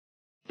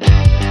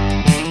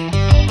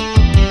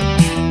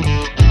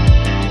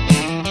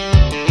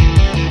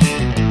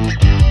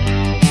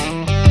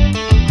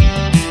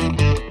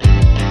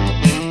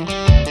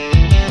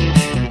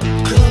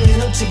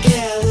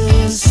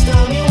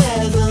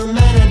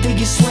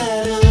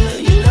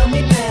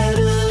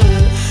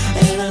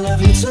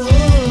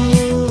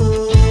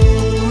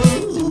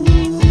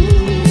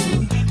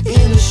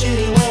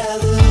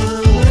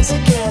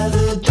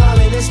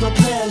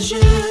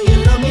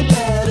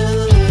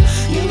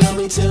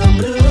till I'm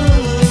blue.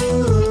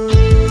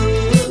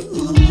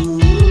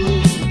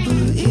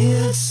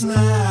 It's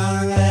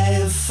not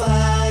right if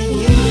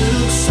you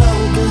look so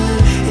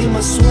good in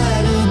my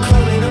sweater,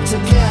 curling up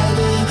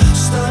together.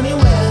 Stormy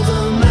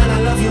weather, man,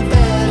 I love you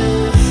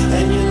better,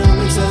 and you love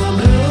me till I'm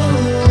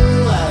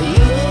blue. I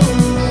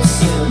used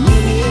to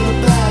meet me in the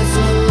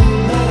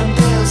bathroom, man, I'm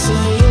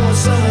dancing. You want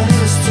some of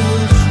this too?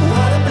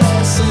 What a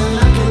blessing,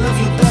 I can love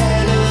you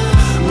better.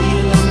 Will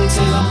you love me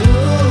till I'm blue?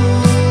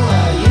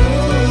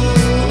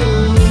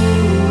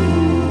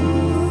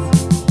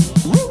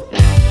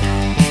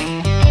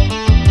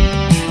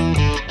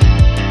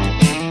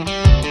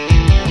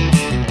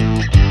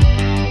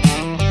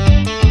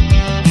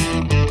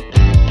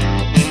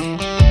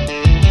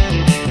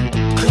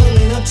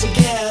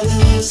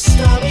 Together,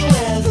 stormy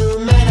weather,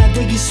 man, I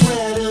dig your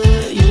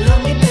sweater. You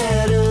love me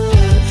better,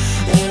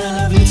 and I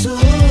love you too.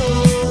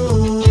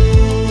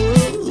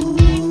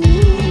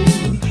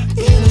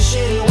 In the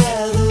shitty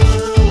weather,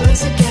 we're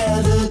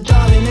together,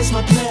 darling, it's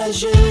my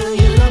pleasure.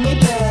 You love me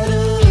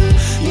better,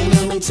 you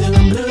love me till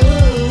I'm blue.